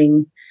them are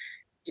doing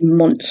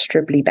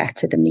demonstrably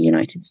better than the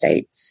United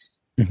States.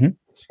 Mm-hmm.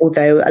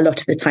 Although a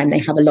lot of the time they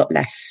have a lot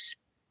less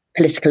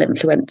political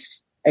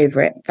influence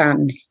over it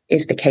than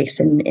is the case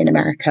in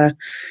America.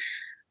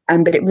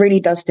 But it really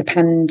does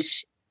depend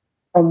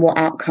on what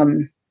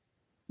outcome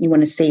you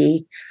want to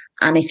see.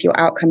 And if your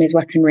outcome is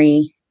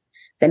weaponry,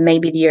 then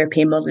maybe the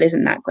European model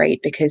isn't that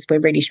great because we're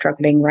really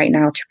struggling right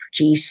now to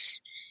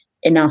produce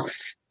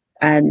enough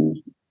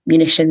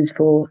munitions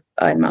for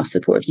our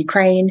support of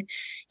Ukraine,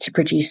 to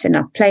produce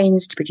enough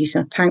planes, to produce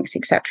enough tanks,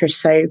 etc.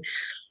 So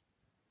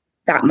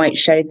that might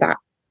show that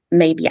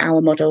maybe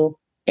our model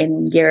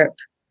in Europe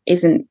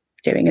isn't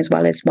doing as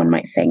well as one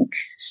might think.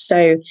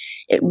 So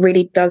it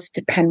really does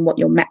depend what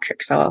your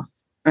metrics are.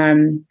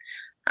 And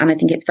I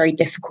think it's very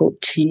difficult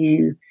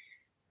to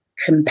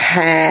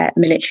compare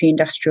military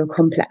industrial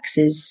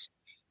complexes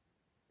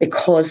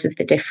because of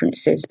the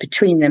differences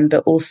between them,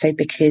 but also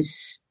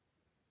because,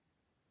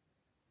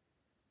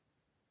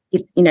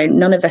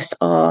 none of us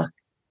are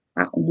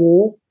at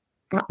war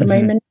at the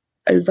moment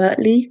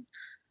overtly.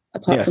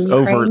 Apart from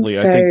Ukraine. Overtly. So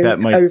I think that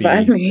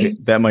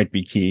might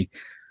be key.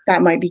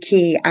 That might be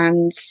key.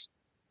 And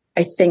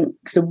I think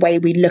the way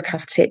we look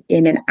at it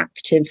in an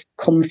active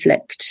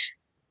conflict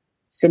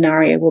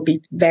scenario will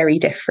be very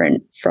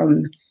different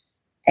from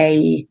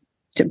a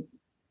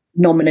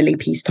nominally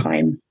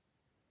peacetime.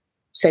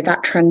 So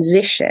that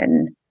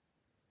transition,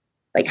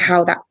 like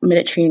how that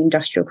military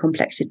industrial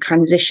complex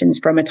transitions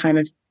from a time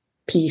of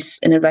peace,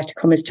 in inverted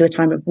commas, to a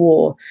time of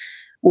war,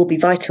 will be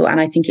vital. And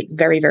I think it's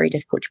very, very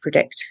difficult to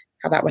predict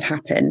how that would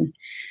happen.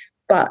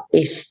 But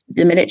if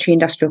the military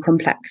industrial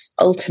complex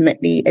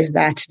ultimately is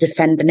there to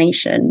defend the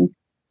nation,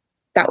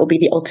 that will be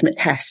the ultimate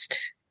test.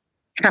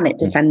 Can it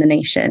defend the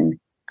nation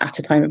at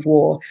a time of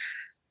war?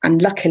 And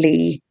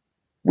luckily,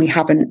 we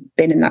haven't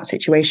been in that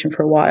situation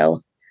for a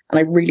while. And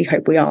I really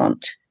hope we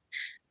aren't.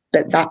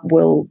 But that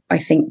will, I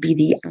think, be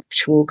the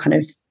actual kind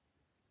of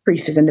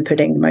proof is in the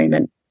pudding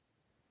moment.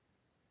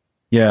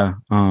 Yeah.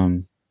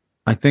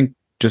 I think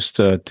just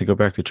to go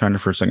back to China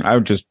for a second, I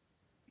would just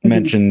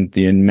mention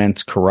the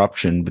immense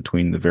corruption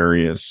between the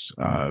various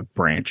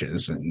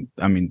branches. And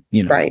I mean,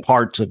 right.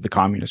 Parts of the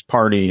Communist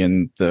Party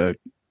and the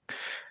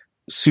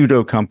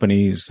pseudo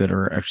companies that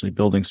are actually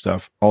building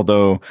stuff.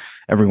 Although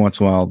every once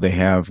in a while they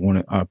have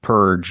a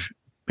purge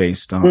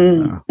based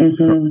on,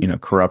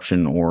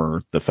 corruption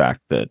or the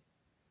fact that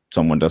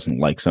someone doesn't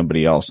like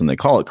somebody else and they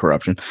call it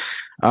corruption.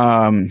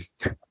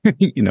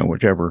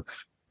 Whichever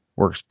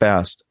works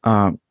best.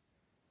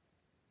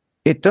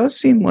 It does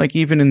seem like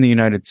even in the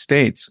United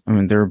States, I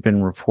mean, there have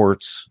been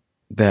reports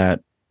that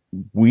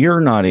we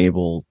are not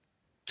able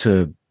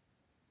to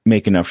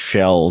make enough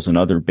shells and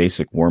other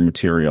basic war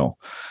material.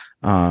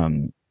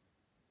 Do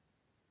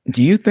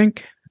you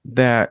think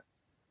that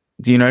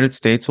the United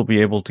States will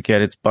be able to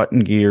get its butt in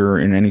gear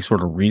in any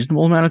sort of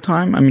reasonable amount of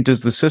time? I mean,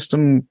 does the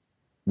system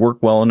work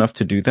well enough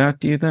to do that,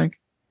 do you think?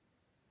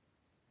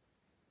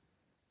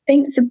 I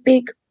think the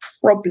big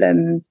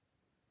problem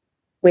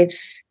with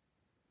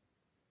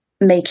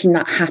making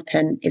that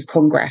happen is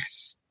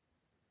Congress,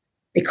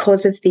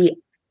 because of the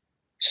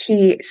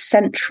key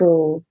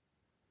central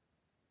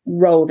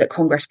role that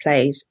Congress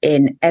plays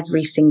in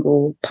every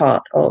single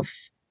part of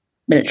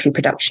military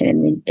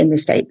production in the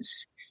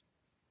States.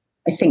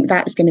 I think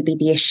that is going to be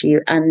the issue.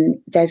 And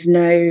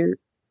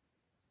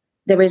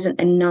there isn't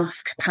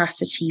enough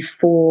capacity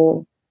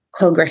for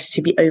Congress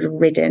to be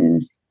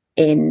overridden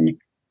in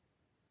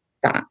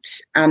that.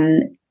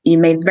 And you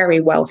may very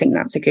well think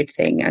that's a good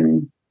thing.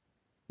 And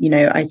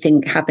I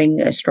think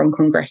having a strong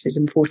Congress is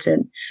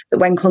important. But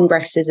when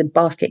Congress is a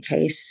basket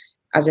case,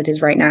 as it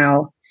is right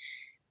now,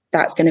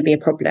 that's going to be a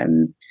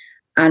problem.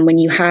 And when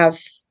you have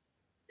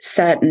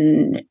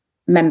certain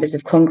members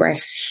of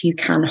Congress who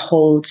can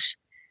hold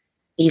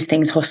these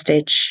things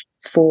hostage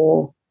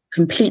for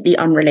completely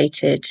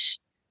unrelated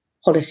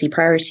policy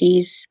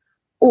priorities,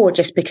 or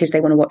just because they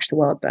want to watch the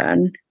world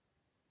burn,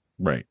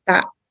 right?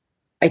 That,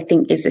 I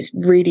think, is this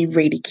really,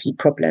 really key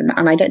problem.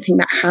 And I don't think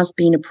that has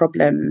been a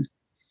problem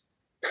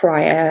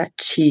prior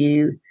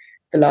to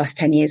the last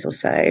 10 years or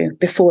so.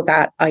 Before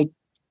that, I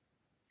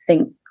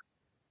think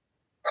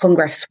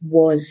Congress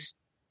was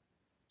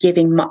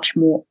giving much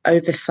more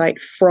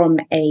oversight from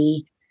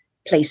a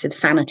place of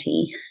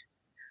sanity.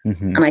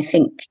 Mm-hmm. And I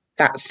think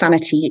that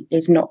sanity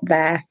is not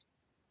there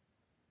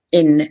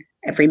in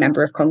every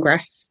member of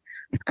Congress.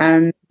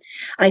 I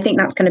think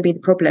that's going to be the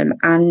problem.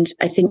 And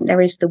I think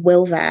there is the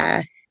will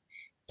there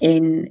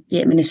in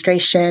the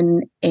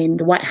administration, in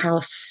the White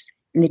House,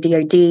 in the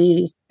DOD,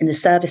 in the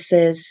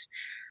services,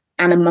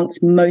 and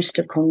amongst most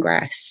of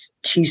Congress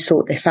to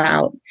sort this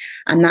out.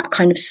 And that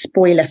kind of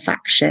spoiler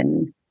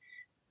faction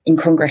in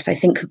Congress, I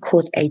think, could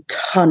cause a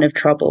ton of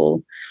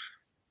trouble.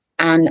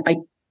 And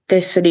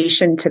the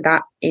solution to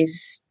that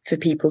is for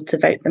people to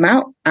vote them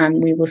out.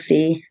 And we will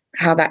see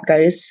how that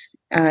goes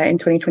in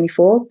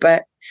 2024.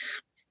 But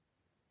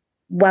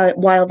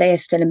while they are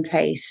still in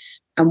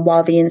place, and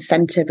while the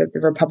incentive of the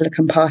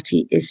Republican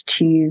Party is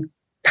to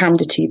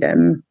pander to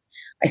them,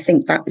 I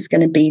think that is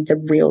going to be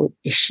the real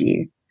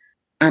issue.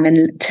 And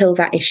until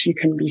that issue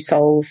can be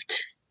solved,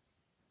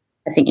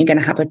 I think you're going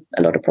to have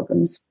a lot of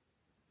problems.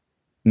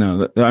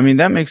 No, I mean,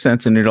 that makes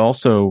sense. And it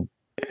also,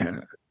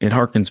 it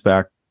harkens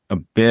back a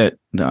bit.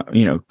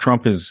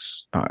 Trump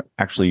has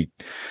actually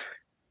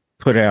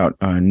put out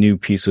a new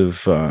piece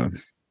of,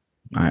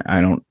 I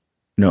don't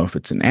know if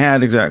it's an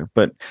ad exactly,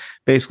 but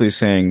basically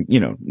saying,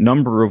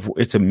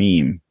 it's a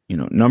meme,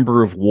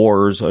 number of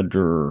wars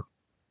under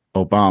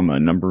Obama,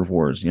 number of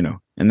wars,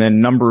 and then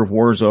number of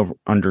wars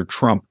under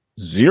Trump,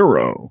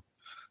 0,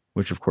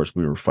 which of course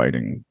we were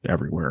fighting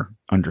everywhere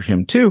under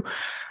him too.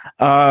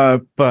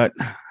 But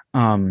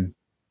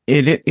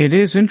it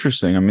is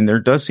interesting. I mean, there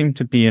does seem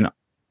to be an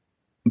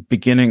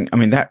beginning. I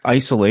mean, that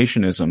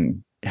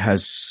isolationism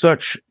has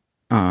such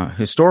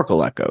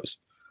historical echoes.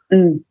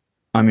 Mm.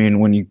 I mean,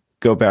 when you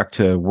go back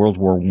to World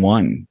War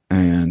I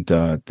and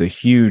the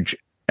huge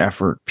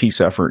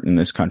peace effort in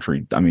this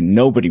country. I mean,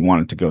 nobody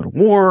wanted to go to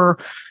war,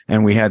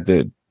 and we had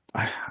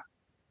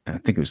I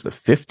think it was the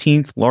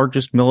 15th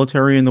largest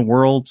military in the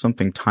world,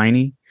 something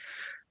tiny.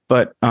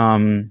 But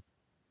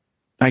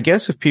I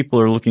guess if people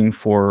are looking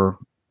for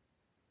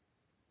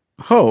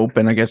hope,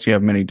 and I guess you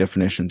have many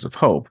definitions of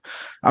hope,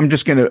 I'm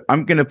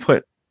gonna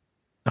put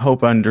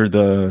hope under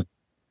the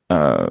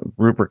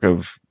rubric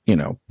of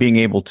being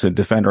able to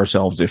defend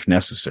ourselves if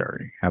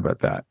necessary. How about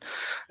that?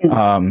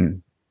 Mm-hmm.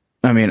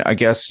 I mean, I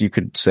guess you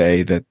could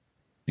say that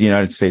the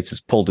United States has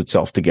pulled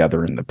itself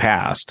together in the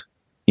past,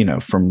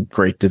 from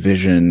great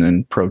division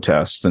and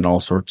protests and all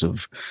sorts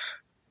of,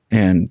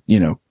 and,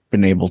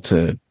 been able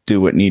to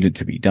do what needed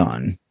to be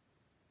done.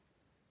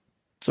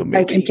 So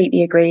maybe. I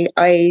completely agree.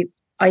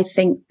 I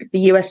think the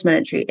US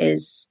military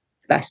is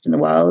the best in the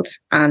world.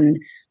 And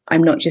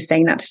I'm not just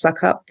saying that to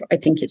suck up. I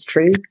think it's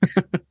true.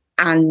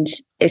 And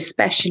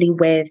especially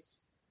with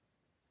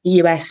the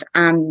US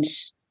and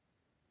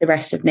the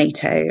rest of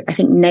NATO, I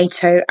think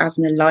NATO as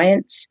an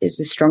alliance is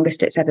the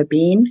strongest it's ever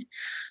been.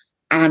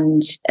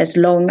 And as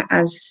long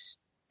as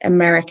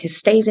America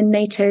stays in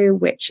NATO,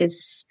 which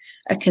is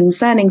a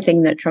concerning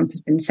thing that Trump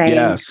has been saying,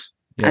 yes.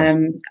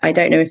 I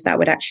don't know if that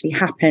would actually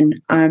happen,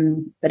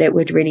 but it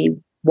would really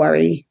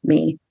worry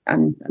me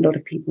and a lot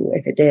of people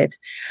if it did.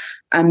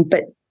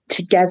 But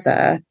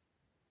together,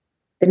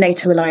 the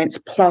NATO alliance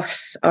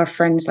plus our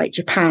friends like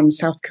Japan,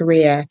 South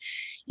Korea,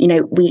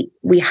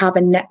 we have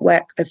a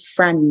network of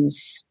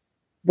friends,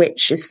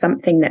 which is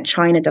something that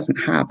China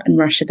doesn't have and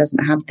Russia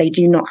doesn't have. They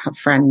do not have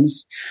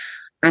friends.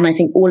 And I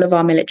think all of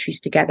our militaries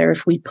together,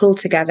 if we pull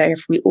together,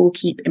 if we all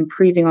keep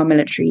improving our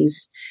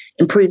militaries,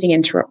 improving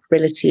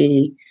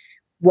interoperability,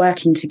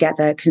 working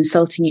together,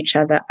 consulting each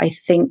other, I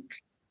think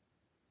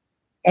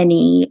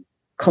any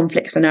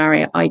conflict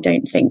scenario, I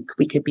don't think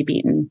we could be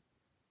beaten.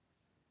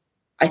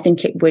 I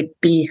think it would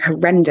be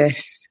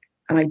horrendous,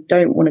 and I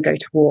don't want to go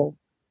to war.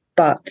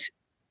 But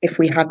if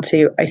we had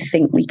to, I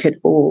think we could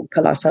all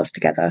pull ourselves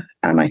together,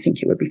 and I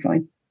think it would be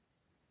fine.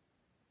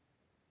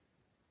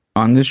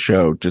 On this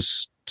show,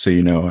 just so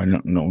you know, I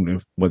don't know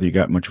whether you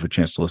got much of a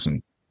chance to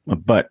listen,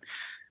 but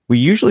we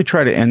usually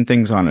try to end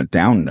things on a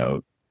down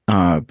note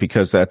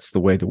because that's the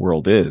way the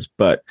world is.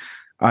 But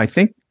I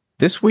think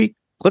this week,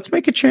 let's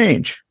make a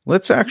change.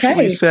 Let's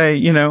actually say,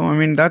 I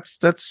mean,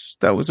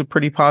 that was a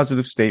pretty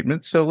positive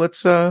statement. So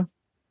let's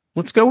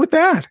go with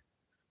that.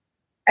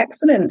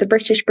 Excellent. The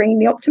British bringing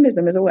the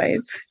optimism as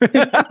always.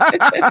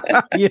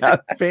 Yeah,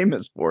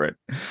 famous for it.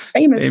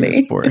 Famously.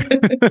 Famous for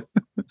it.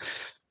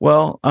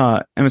 Well,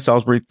 Emma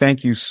Salisbury,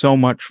 thank you so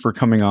much for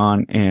coming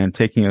on and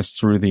taking us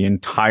through the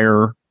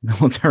entire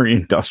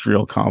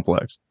military-industrial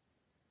complex.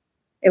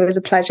 It was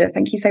a pleasure.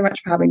 Thank you so much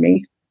for having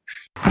me.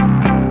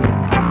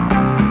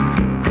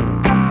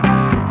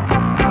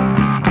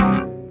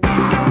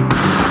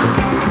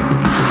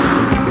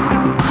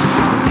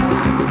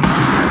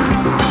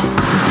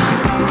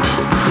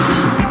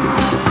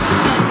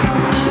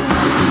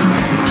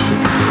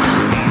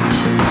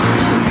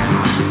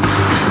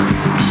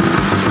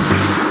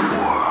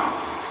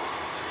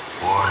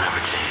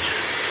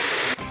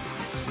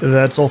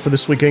 That's all for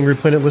this week, Angry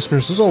Planet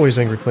listeners. As always,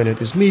 Angry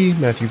Planet is me,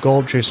 Matthew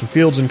Gault, Jason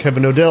Fields, and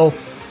Kevin Odell.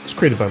 It's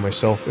created by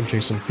myself and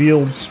Jason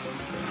Fields.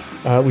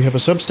 We have a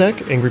Substack,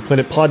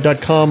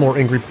 angryplanetpod.com or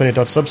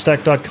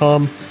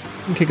angryplanet.substack.com.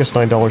 You can kick us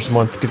 $9 a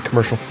month, get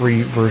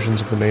commercial-free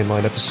versions of the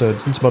mainline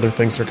episodes and some other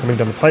things that are coming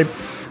down the pipe.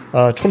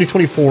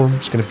 2024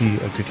 is going to be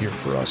a good year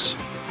for us,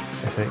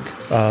 I think.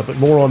 But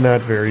more on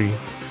that very,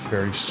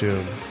 very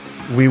soon.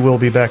 We will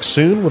be back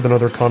soon with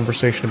another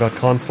conversation about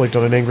conflict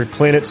on an angry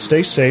planet.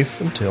 Stay safe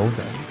until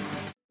then.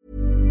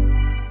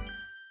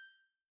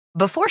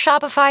 Before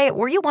Shopify,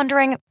 were you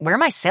wondering, where are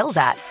my sales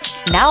at?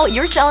 Now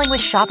you're selling with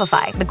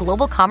Shopify, the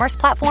global commerce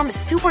platform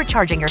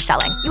supercharging your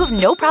selling. You have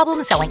no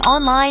problem selling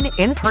online,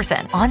 in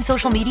person, on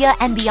social media,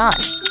 and beyond.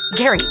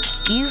 Gary,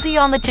 easy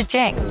on the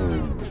cha-ching.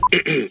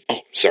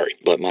 Oh, sorry,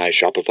 but my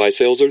Shopify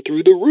sales are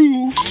through the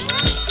roof.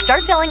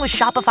 Start selling with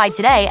Shopify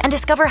today and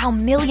discover how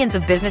millions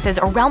of businesses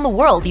around the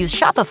world use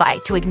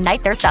Shopify to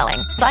ignite their selling.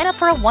 Sign up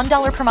for a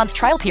 $1 per month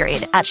trial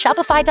period at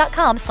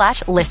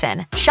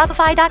shopify.com/listen.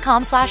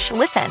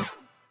 Shopify.com/listen.